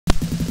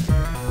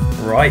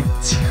Right,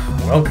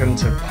 welcome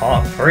to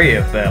part 3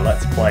 of their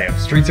Let's Play of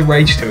Streets of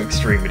Rage 2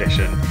 Extreme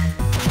Edition.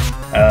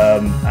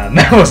 And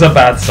that was a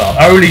bad start.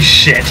 Holy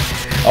shit!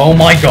 Oh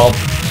my god,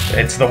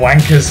 it's the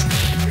wankers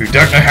who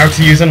don't know how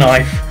to use a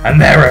knife, and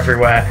they're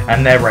everywhere,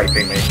 and they're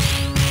raping me.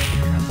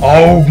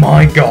 Oh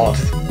my god.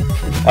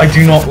 I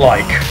do not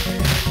like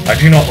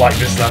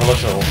this level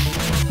at all.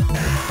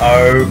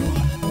 Oh,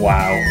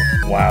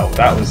 wow,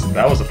 that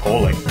was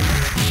appalling.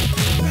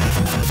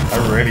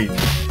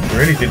 I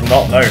really did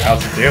not know how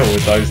to deal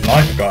with those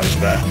knife guys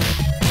there.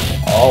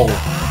 Oh,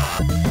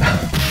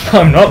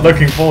 I'm not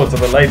looking forward to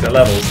the later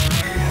levels.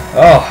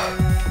 Oh,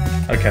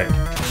 okay.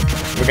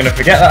 We're gonna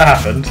forget that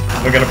happened.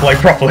 We're gonna play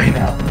properly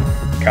now.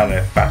 Come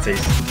here,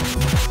 fatties.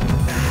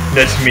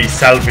 Let me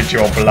salvage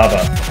your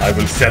blubber. I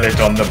will sell it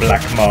on the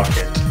black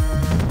market.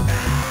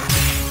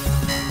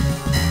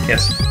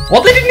 Yes.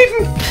 What? They didn't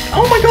even.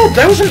 Oh my god!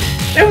 There was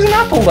an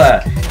apple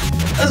there.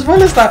 As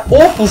well as that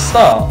awful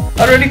start,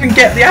 I don't even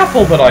get the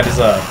apple that I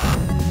deserve.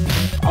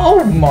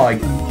 Oh my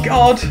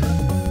god!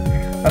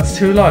 That's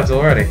 2 lives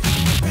already.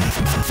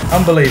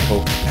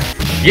 Unbelievable.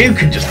 You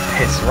can just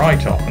piss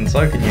right off, and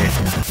so can you.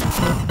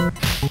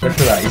 Look at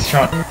that, he's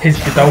trying. His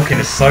Godolkin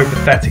is so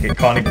pathetic it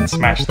can't even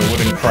smash the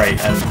wooden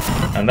crate,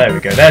 and there we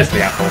go, there's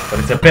the apple. But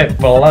it's a bit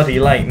bloody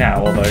late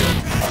now, although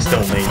I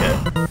still need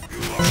it.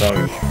 So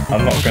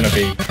I'm not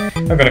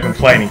gonna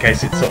complain in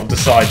case it sort of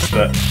decides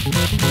that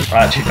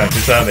I actually don't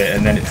deserve it,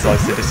 and then it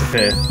decides to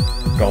disappear.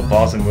 Gold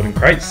bars and wooden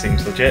crates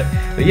seems legit.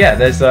 But yeah,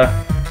 there's I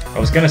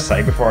was gonna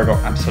say before I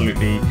got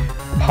absolutely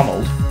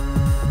pummeled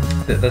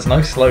that there's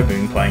no slow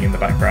moon playing in the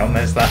background.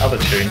 There's that other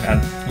tune,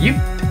 and you.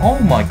 Oh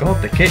my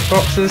god, the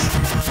Kickboxers,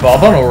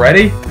 Bob-on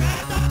already?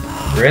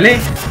 Really?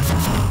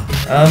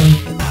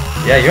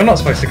 Yeah, you're not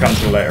supposed to come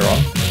till later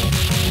on.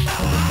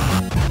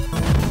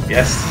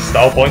 Yes,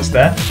 style points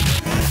there.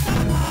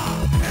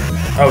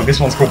 Oh, this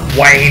one's called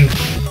Wayne.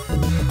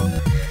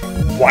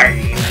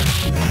 Wayne.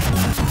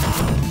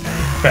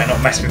 Better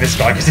not mess with this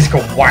guy because he's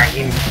called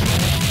Wayne.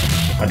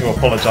 I do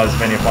apologise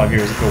if any of my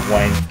viewers are called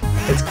Wayne.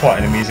 It's quite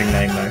an amusing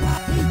name though.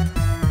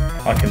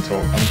 I can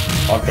talk.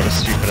 I've got a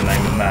stupider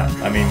name than that.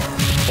 I mean,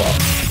 well,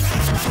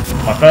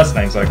 my first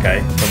name's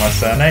okay, but my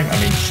surname, I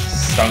mean,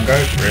 Stungo,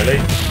 really?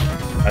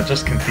 That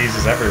just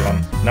confuses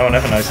everyone. No one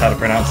ever knows how to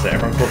pronounce it.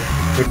 Everyone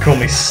would call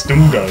me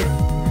Stungo.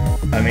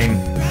 I mean,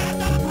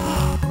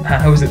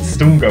 how is it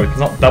Stungo? It's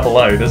not double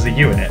O, there's a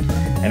U in it.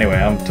 Anyway,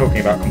 I'm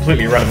talking about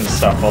completely irrelevant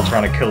stuff while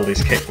trying to kill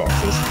these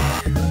Kickboxers.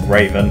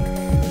 Raven.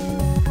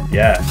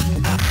 Yeah.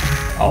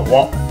 Oh,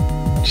 what?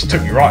 Just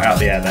took me right out of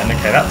the air then.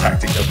 Okay, that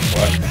tactic doesn't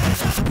work.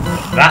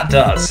 That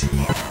does.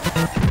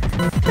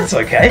 That's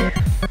okay.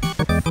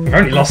 We've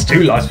only lost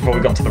 2 lives before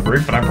we got to the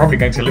roof, and I'm probably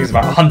going to lose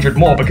about 100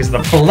 more because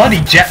of the bloody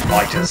jet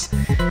fighters.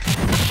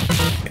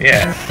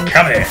 Yeah,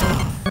 come here,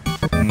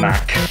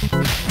 Mac.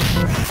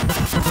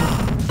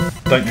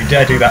 Don't you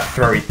dare do that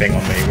throwy thing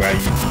on me where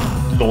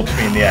you launch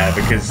me in the air,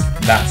 because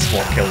that's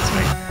what kills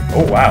me.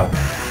 Oh, wow.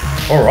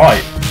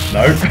 Alright.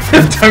 No.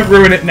 Don't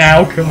ruin it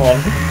now, come on.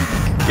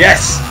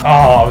 Yes!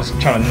 Oh, I was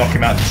trying to knock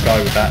him out of the sky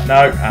with that.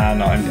 No,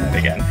 and I'm dead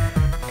again.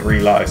 3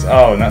 lives.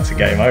 Oh, and that's a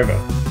game over.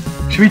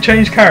 Should we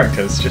change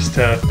characters just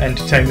to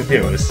entertain the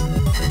viewers?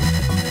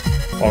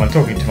 While I'm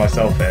talking to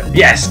myself here.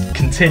 Yes!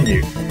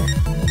 Continue!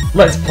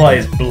 Let's play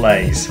as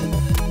Blaze.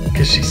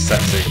 Because she's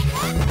sexy.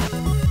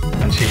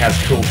 And she has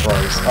cool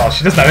throws. Oh,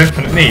 she doesn't have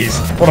infinite knees.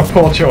 What a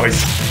poor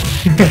choice.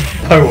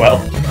 Oh well.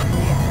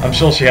 I'm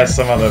sure she has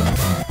some other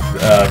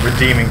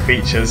redeeming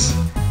features.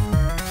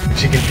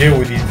 She can deal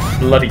with these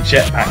bloody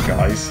jetpack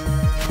guys.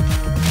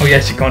 Oh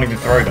yes, you can't even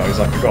throw those,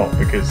 I forgot,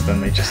 because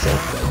then they just sort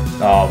of...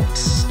 Oh,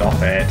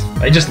 stop it.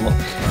 They just...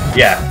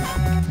 Yeah.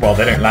 Well,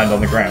 they don't land on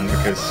the ground,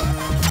 because...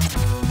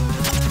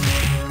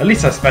 At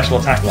least her special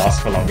attack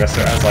lasts for longer,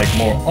 so it has, like,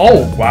 more...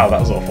 Oh, wow, that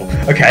was awful.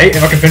 Okay,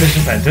 if I can finish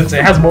the sentence,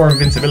 it has more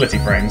invincibility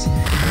frames,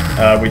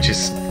 which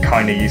is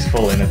kind of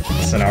useful in a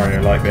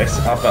scenario like this.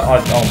 Oh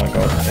my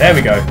god. There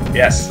we go.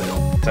 Yes.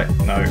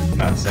 No,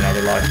 that's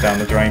another life down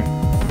the drain.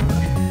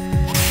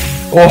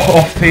 Or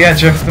off the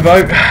edge of the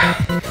boat.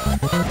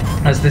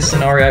 As this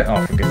scenario...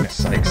 Oh, for goodness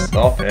sake,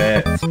 stop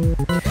it.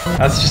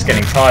 That's just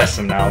getting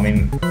tiresome now. I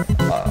mean,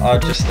 I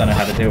just don't know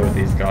how to deal with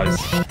these guys.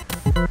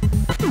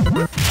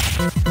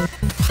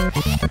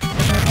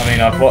 I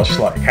mean, I've watched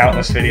like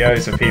countless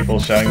videos of people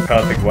showing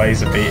perfect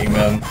ways of beating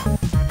them,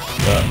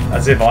 but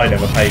as if I'd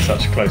ever pay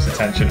such close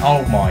attention.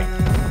 Oh my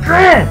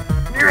god!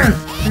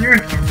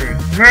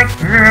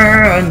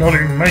 I'm not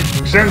even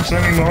making sense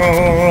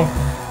anymore!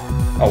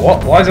 Oh,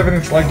 what? Why is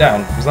everything slowed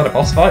down? Was that a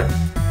boss fight?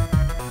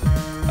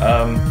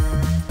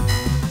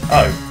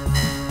 Oh.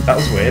 That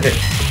was weird. It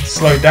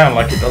slowed down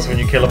like it does when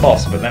you kill a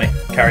boss, but then it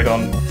carried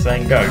on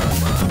saying go.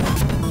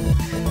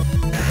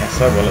 Yeah,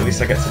 so well, at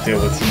least I get to deal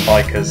with some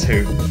bikers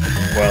who...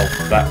 Well,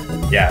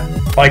 yeah.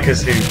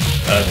 Bikers who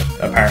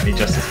are apparently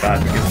just as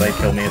bad because they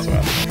kill me as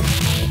well.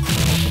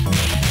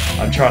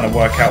 I'm trying to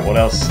work out what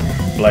else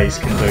Blaze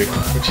can do,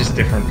 which is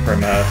different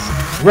from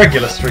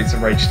regular Streets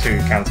of Rage 2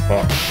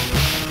 counterpart.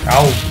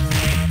 Oh!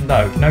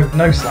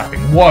 No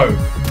slapping. Whoa!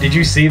 Did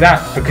you see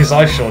that? Because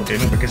I sure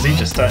didn't, because he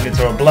just turned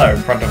into a blur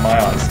in front of my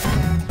eyes.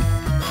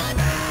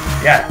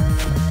 Yeah,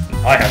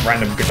 I have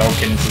random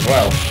Godolkins as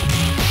well.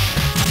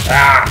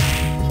 Ah!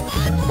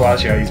 Well,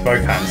 actually, I use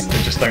both hands,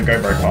 they just don't go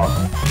very far.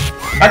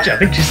 Actually, I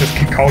think she says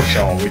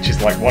Kickboxers, which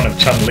is like one of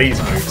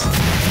Chun-Li's moves.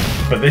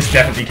 But this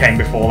definitely came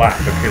before that,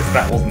 because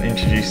that wasn't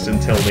introduced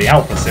until the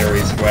Alpha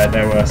series, where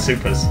there were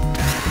supers.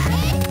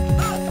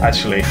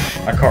 Actually,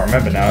 I can't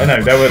remember now.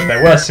 No,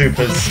 there were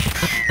supers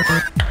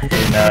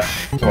in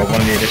well,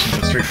 one of the editions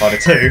of Street Fighter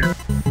 2,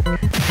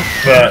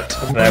 but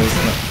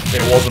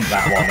it wasn't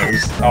that one. It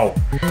was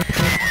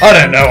I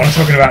don't know what I'm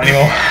talking about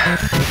anymore.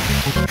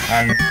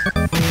 And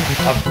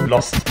I've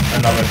lost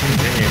another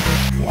continue.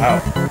 Wow,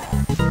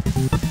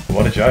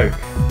 what a joke.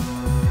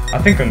 I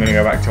think I'm going to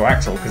go back to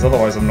Axel, because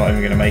otherwise I'm not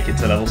even going to make it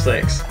to level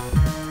 6.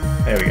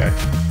 There we go.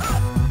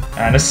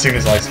 And as soon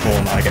as I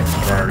spawn, I get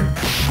thrown.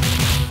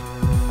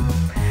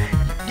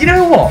 You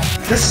know what?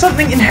 There's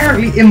something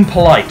inherently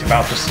impolite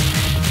about just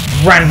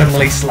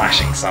randomly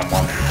slashing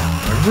someone.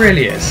 There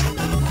really is.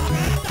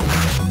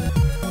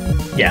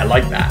 Yeah,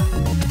 like that.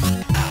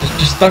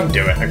 Just don't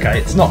do it, okay?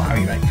 It's not how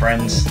you make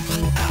friends.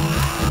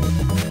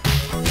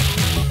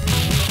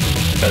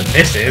 But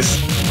this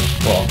is...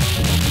 well,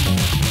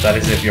 that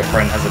is if your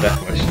friend has a death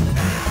wish.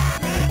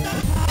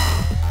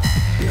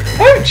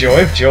 Oh,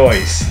 joy of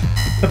joys!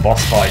 The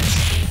boss fight.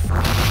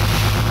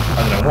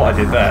 I don't know what I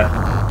did there.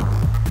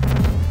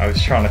 I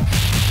was trying to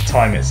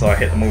time it so I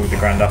hit them all with the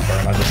grand upper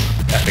and I just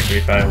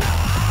epically failed.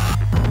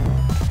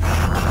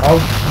 Oh,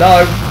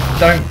 no!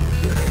 Don't!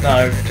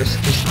 No, just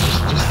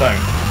don't.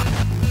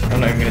 I'm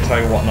not even going to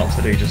tell you what not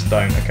to do, just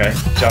don't, okay?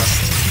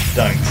 Just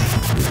don't.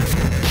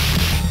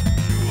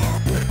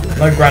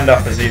 No grand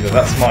uppers either,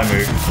 that's my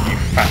move, you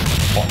fat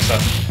boxer.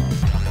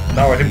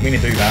 No, I didn't mean to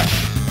do that.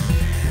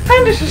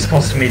 And it just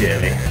cost me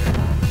dearly.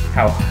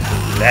 How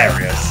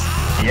hilarious.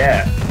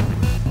 Yeah.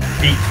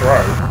 Deep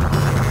throw.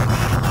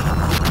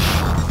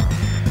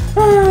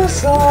 Oh,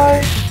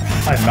 sigh.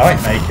 I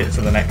might make it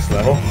to the next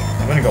level.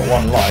 I've only got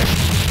one life.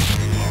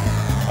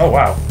 Oh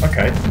wow,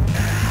 okay.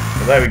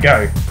 So there we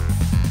go.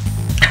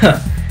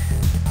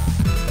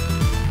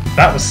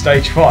 That was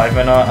stage 5,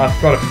 and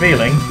I've got a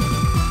feeling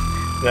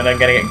that I'm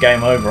going to get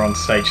game over on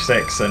stage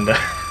 6, and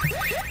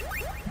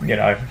you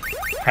know,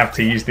 have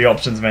to use the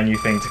options menu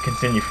thing to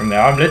continue from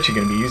there. I'm literally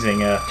going to be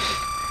using a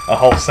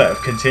whole set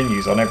of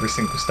continues on every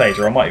single stage,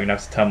 or I might even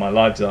have to turn my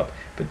lives up.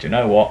 But do you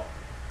know what?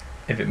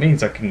 If it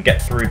means I can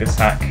get through this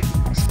hack,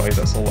 I suppose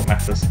that's all that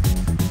matters.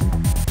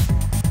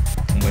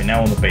 And we're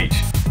now on the beach.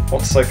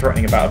 What's so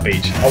threatening about a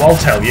beach? Oh, I'll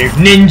tell you.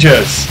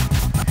 Ninjas!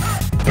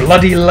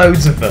 Bloody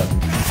loads of them.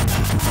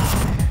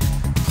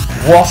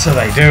 What are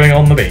they doing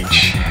on the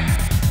beach?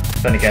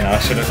 Then again, I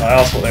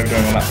asked what they were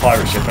doing on that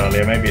pirate ship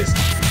earlier. Maybe it's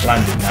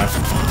landed now.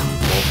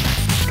 Or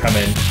come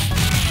in.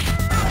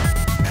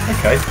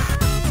 Okay.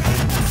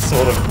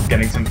 Sort of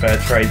getting some fair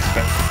trades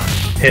for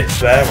hits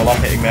there. Well,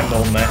 I'm hitting them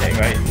more than they're hitting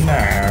me.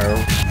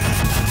 No.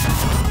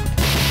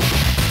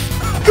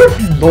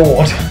 Good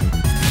lord.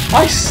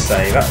 I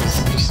say, that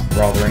was just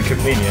rather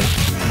inconvenient.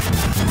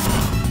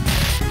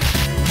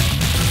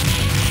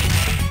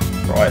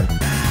 Right.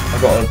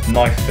 I've got a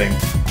knife thing.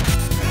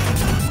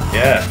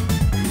 Yeah.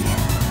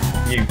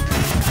 You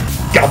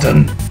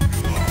Gudden!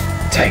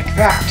 Take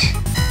that!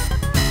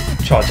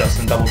 Charge up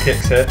some double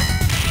kicks here.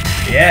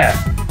 Yeah!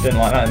 Didn't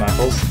like that in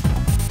apples.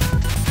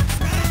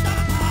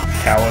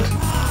 Coward.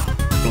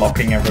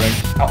 Blocking everything.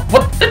 Oh,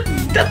 what?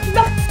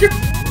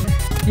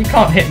 You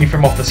can't hit me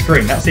from off the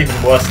screen. That's even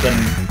worse than...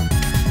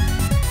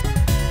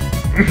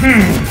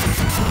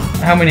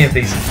 How many of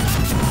these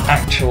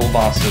actual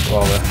bastards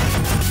are there?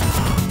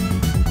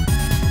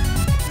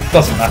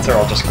 Doesn't matter,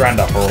 I'll just grand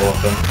upper all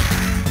of them.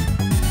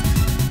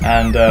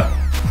 And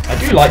I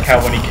do like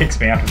how when he kicks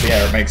me out of the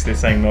air it makes the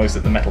same noise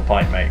that the metal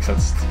pipe makes.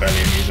 That's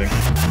fairly amusing.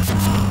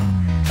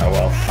 Oh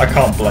well, I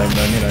can't blame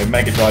them, you know,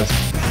 Mega Drive's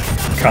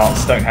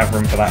carts don't have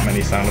room for that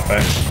many sound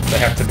effects. They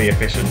have to be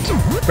efficient.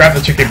 Grab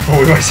the chicken before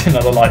we waste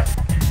another life.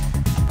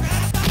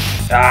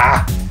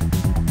 Ah!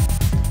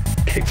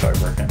 Kicked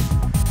over again.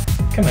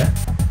 Come here.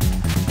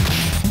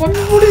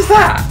 What is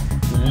that?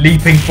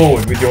 Leaping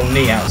forward with your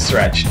knee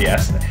outstretched,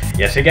 yes.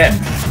 Yet again,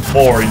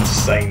 more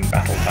insane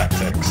battle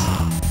tactics.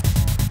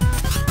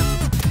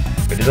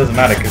 But it doesn't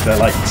matter because they're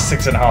like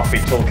 6.5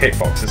 feet tall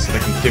kickboxers, so they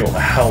can do what the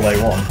hell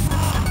they want.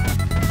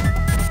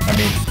 I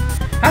mean,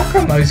 how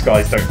come those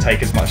guys don't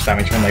take as much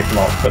damage when they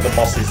block, but the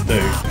bosses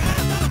do?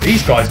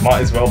 These guys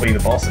might as well be the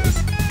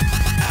bosses.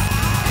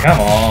 Come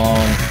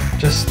on,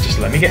 just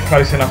let me get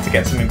close enough to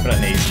get some infinite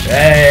knees.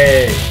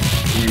 Hey,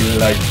 we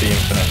like the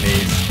infinite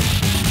knees.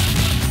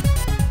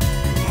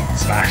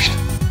 Smashed.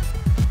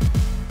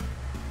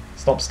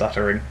 Stop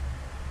stuttering.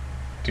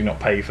 Do not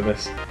pay for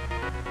this.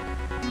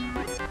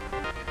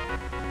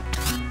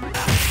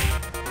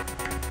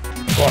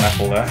 Got an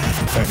apple there.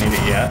 Don't need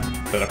it yet,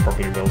 but I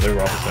probably will do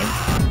rather soon.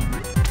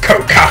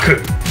 Kokaku!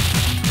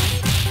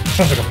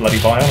 Sounds like a bloody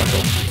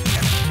Bionicle.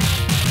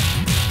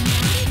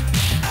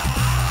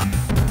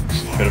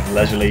 Just a bit of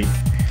leisurely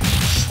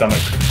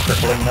stomach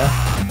crippling there.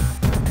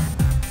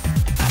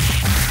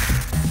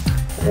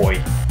 Oi.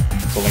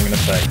 That's all I'm gonna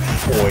say.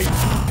 Oi.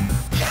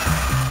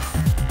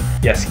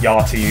 Yes,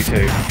 yah to you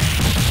too.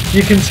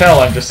 You can tell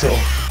I'm just sort of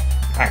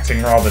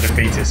acting rather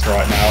defeatist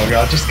right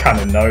now. I just kind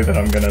of know that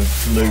I'm gonna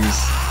lose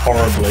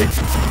horribly.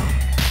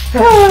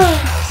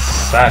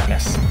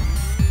 Sadness.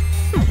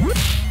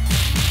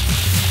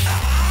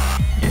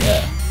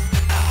 Yeah.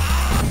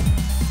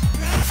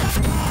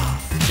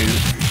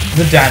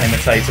 The Dan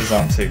imitators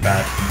aren't too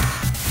bad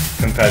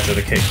compared to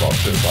the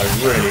Kickboxers. I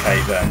really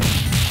hate them.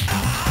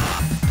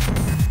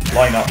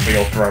 Line up for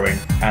your throwing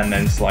and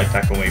then slide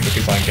tackle me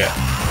because I get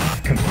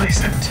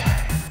complacent.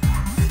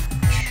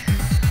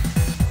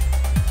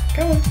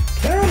 Come on,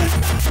 come on.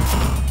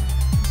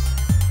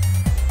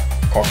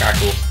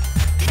 Cockackle.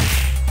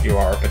 You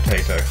are a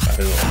potato, that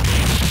is all.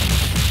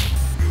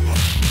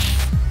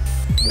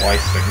 Y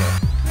signal.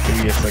 Who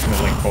are you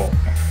signaling for?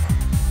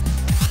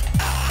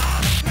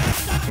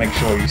 Make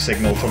sure you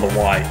signal to the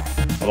Y,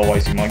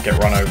 otherwise you might get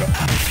run over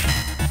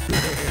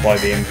by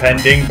the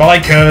impending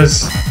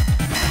bikers!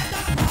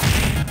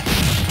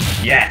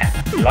 Yeah!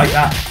 You like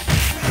that?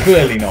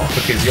 Clearly not,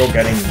 because you're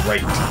getting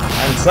raped.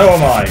 And so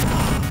am I!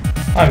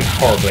 I'm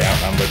horribly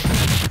outnumbered.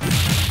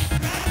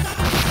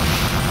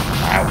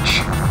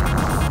 Ouch.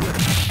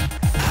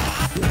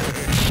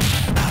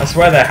 I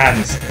swear their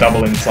hands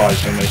double in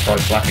size when they try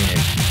slapping you.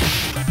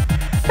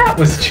 That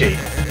was cheap!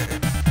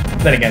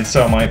 Then again,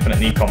 so are my infinite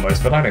knee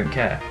combos, but I don't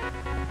care.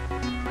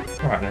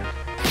 Right then.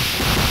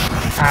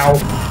 Ow!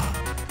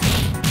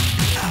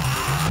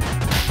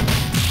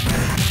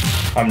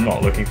 I'm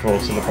not looking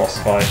forward to the boss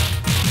fight.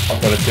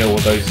 I've got to deal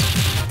with those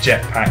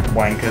jetpack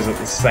wankers at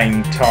the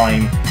same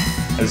time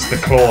as the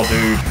claw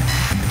dude.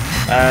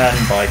 And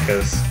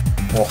bikers.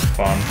 What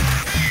fun.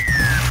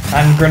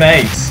 And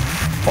grenades!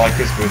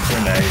 Bikers with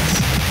grenades.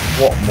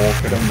 What more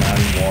could a man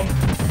want?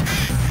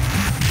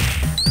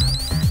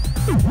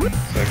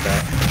 It's okay.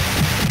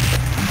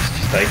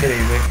 Just take it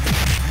easy.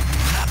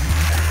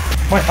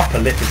 My upper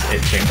lip is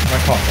itching, and I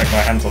can't take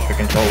my hands off the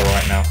controller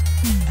right now.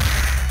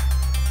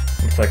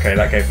 It's okay,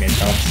 that gave me a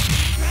chance.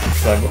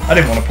 So I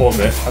didn't want to pause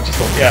it, I just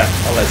thought, yeah,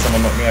 I'll let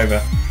someone knock me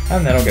over.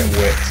 And then I'll get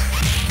whipped.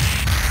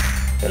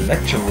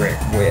 Electric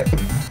whip.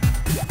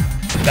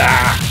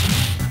 Ah!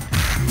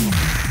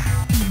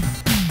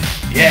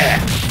 Yeah!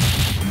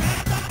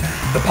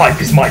 The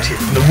pipe is mightier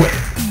than the whip.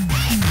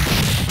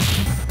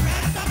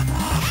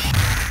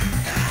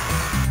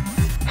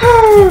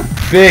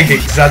 Big,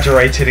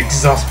 exaggerated,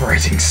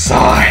 exasperating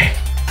sigh.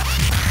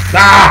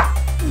 Ah!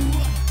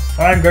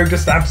 I'm going to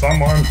stab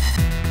someone.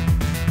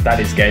 That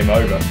is game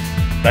over.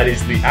 That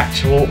is the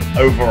actual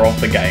over of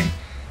the game.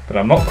 But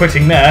I'm not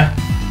quitting there.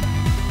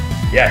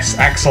 Yes,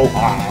 Axel.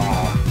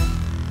 Ah.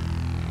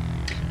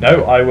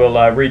 No, I will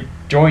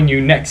rejoin you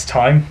next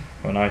time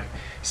when I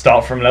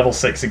start from level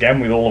 6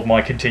 again with all of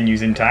my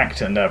continues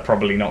intact and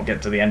probably not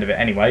get to the end of it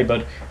anyway,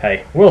 but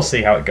hey, we'll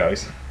see how it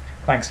goes.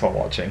 Thanks for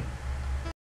watching.